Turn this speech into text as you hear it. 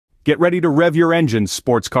Get ready to rev your engines,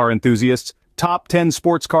 sports car enthusiasts. Top 10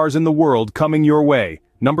 sports cars in the world coming your way.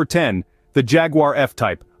 Number 10, the Jaguar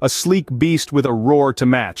F-Type, a sleek beast with a roar to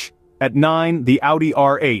match. At 9, the Audi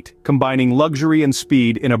R8, combining luxury and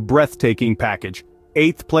speed in a breathtaking package.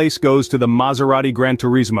 8th place goes to the Maserati Gran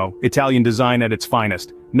Turismo, Italian design at its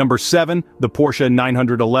finest. Number 7, the Porsche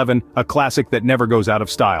 911, a classic that never goes out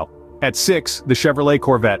of style. At 6, the Chevrolet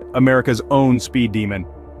Corvette, America's own speed demon.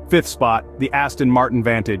 5th spot, the Aston Martin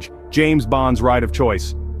Vantage, James Bond's ride of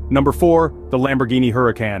choice. Number 4, the Lamborghini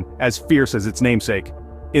Huracan, as fierce as its namesake.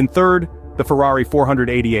 In 3rd, the Ferrari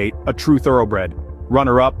 488, a true thoroughbred.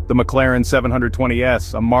 Runner-up, the McLaren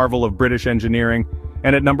 720S, a marvel of British engineering.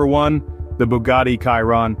 And at number 1, the Bugatti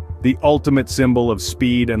Chiron, the ultimate symbol of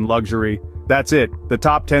speed and luxury. That's it, the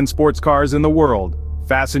top 10 sports cars in the world.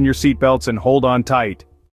 Fasten your seatbelts and hold on tight.